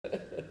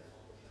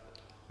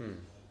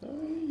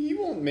He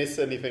won't miss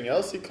anything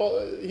else.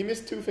 He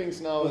missed 2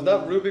 things now. Was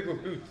that Rubik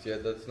with boots? Yeah,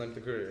 that's not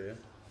the career,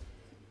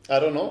 yeah. I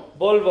don't know.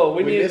 Volvo,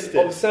 we need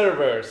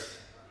observers.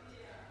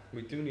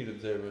 We do need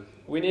observers.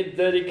 We need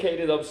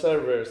dedicated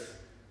observers.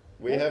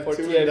 We have for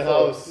 2 TI4. in the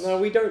house. No,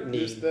 we don't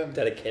need them.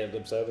 dedicated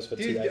observers for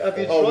TI4. Have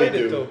you Oh, we tried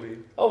it, do. Toby?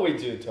 Oh, we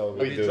do,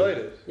 Toby. Have you tried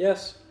it?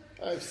 Yes.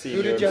 I've seen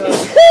Who did your- you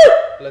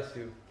have? Bless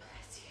you.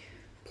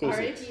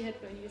 Pussy. RIP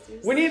headphone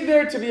users. We need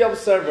there to be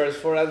observers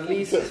for at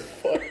least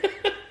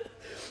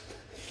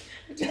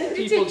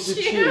people to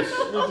choose.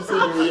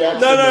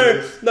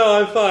 No,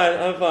 I'm fine.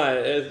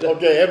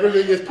 Okay,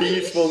 everything is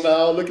peaceful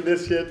now. Look at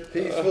this shit.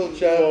 Peaceful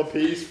chat. Oh,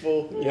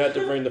 peaceful. You had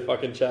to bring the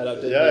fucking chat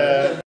up, didn't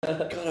Yeah.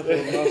 God, I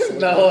feel muscle.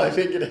 No, I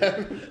think it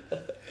happened.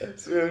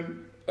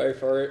 Soon. Wait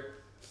for it.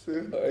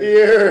 Soon.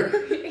 Here.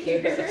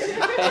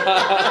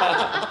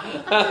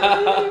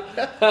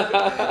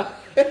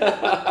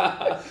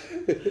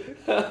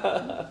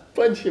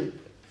 Punch him.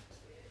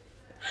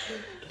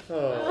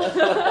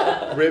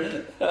 Oh.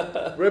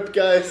 Rip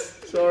guys,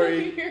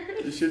 sorry.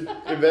 You should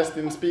invest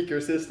in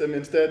speaker system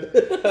instead,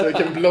 so you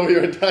can blow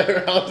your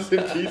entire house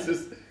in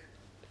pieces.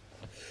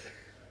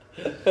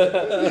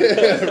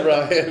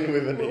 Ryan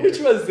with an ear. Which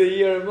was the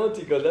ear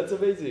emoticon? That's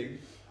amazing.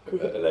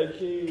 Like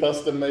he...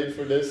 Custom made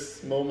for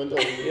this moment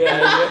only.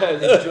 Yeah,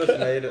 He just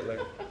made it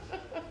like.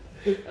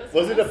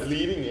 Was it a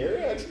bleeding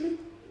ear actually?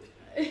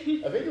 I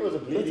think it was a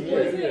bleeding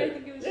Was ear. it? I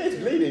think it was. Yeah, it's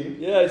bleeding.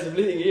 Yeah, it's a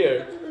bleeding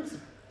ear. It's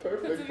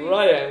perfect.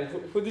 Ryan,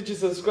 who did you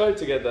subscribe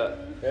to get that?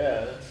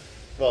 Yeah.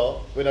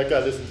 Well, we're not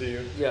gonna listen to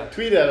you. Yeah.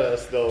 Tweet at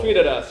us though. Tweet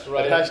at us,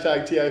 right? At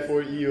hashtag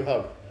TI4EU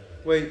Hub.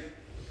 Wait,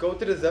 go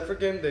to the Zephyr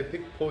game. They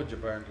picked Pudge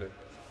apparently.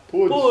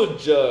 Pudge.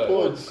 Pudge.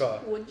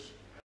 God. Woods.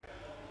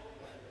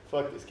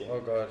 Fuck this game. Oh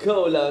god.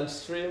 Go launch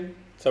stream.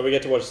 So we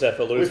get to watch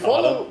Zephyr We lose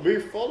harder.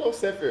 follow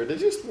Zephyr. They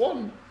just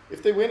won.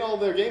 If they win all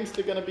their games,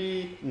 they're gonna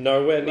be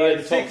Nowhere near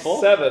Like the top 6,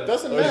 4. 7.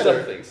 Doesn't or matter.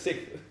 something. 6.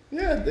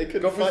 yeah. They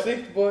could Go for fight-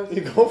 6th, boys.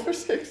 You go for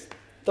 6th.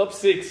 Top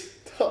 6.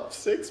 Top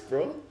 6,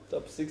 bro.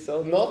 Top 6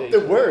 out. Not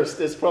the worst.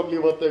 Is probably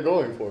what they're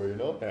going for. You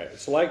know. Alright,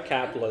 so like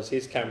Capitalist,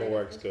 his camera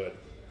works good.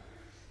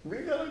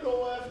 We're gonna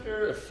go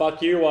after.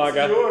 Fuck you,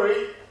 Waga.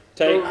 Fury.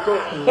 Take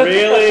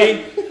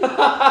really?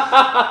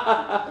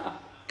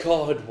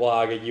 God,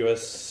 Waga, you are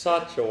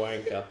such a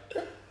wanker.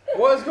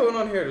 What is going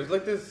on here? There's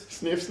like this.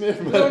 Sniff, sniff,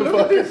 No,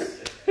 look at motherfucker. this.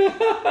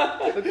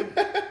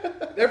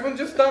 Everyone's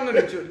just standing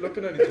at each other,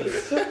 looking at each other.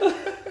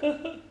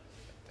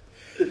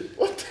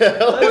 What the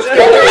hell is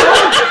going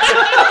on?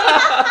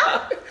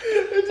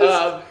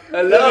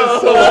 Hello.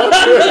 So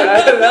awkward.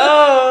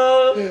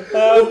 Hello.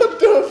 What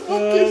the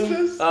fuck is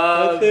this?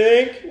 I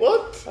think.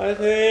 What? I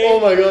think. Oh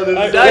my god, this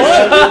is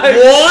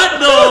What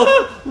the?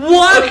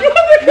 What?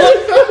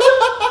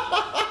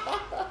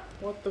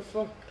 What the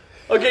fuck?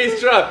 Okay, he's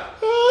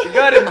trapped. You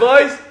got it,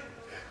 boys.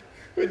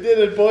 We did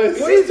it, boys.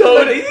 He's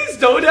Dota. He's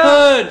Dota.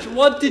 Purge,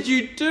 what did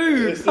you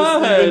do? Is this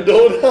even Purge.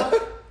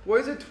 Dota? Why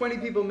is it 20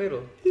 people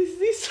middle?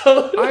 He's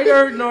Dota. I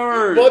don't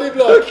know. Body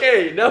block.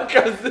 Okay, now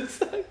comes this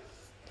side.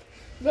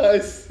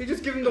 Nice. He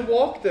just gave him the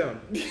walk down.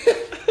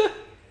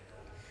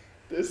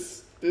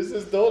 This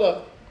is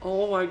Dota.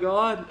 Oh my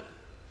god.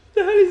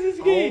 The hell is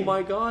this game? Oh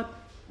my god.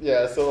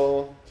 Yeah,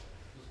 so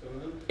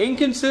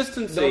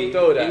Inconsistency.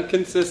 Not Dota.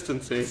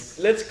 Inconsistency.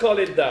 Let's call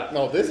it that.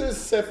 no, this is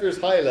Zephyr's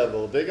high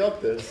level. They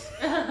got this.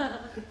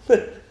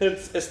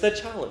 It's their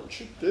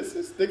challenge.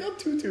 They got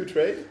 2-2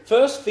 trade.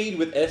 First feed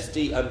with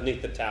SD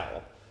underneath the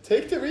tower.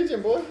 Take the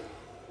region, boy.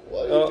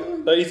 What are you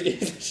doing? No,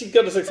 she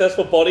got a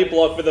successful body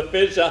block with a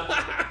fisher.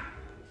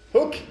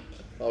 Hook.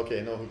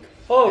 Okay, no hook.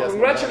 Oh, Yes,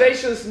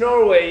 congratulations,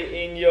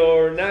 Norway, in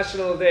your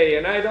national day.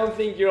 And I don't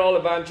think you're all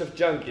a bunch of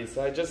junkies.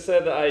 I just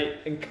said I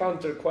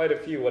encountered quite a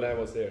few when I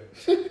was there.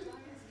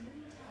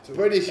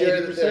 Pretty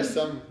sure that there's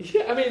some.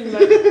 Yeah, I mean,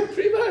 like,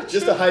 pretty much.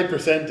 Just a high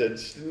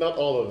percentage, not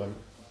all of them.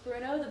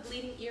 Bruno, the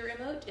bleeding ear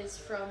emote is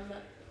from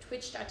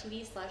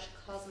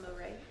twitch.tv/Cosmo,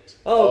 right?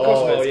 Oh,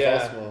 Cosmo, it's yeah.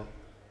 Cosmo.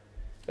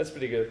 That's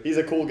pretty good. He's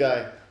a cool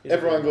guy. He's a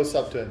Everyone cool- goes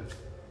up to him.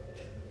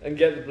 And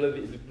get the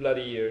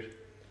bloody ear.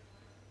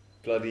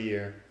 Bloody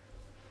ear.